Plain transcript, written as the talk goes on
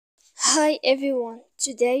Hi everyone,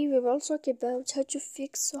 today we will talk about how to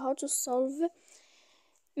fix or how to solve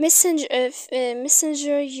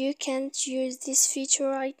Messenger. You can't use this feature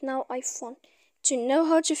right now iPhone. To know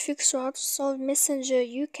how to fix or how to solve Messenger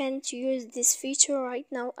you can't use this feature right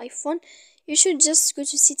now iPhone, you should just go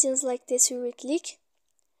to settings like this. You will click.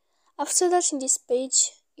 After that, in this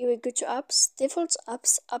page you will go to apps, default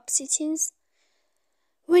apps, app settings.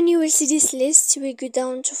 When you will see this list, you will go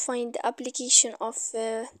down to find the application of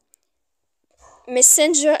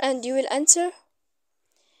Messenger and you will enter.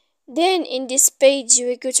 Then in this page you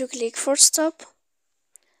will go to click for stop.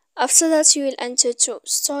 After that you will enter to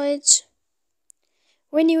storage.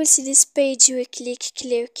 When you will see this page you will click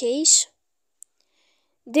clear cache.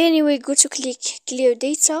 Then you will go to click clear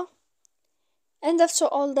data. And after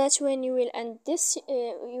all that, when you will end this,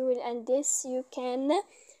 you can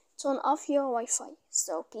turn off your Wi-Fi.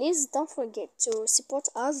 So please don't forget to support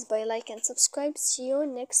us by like and subscribe. See you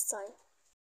next time.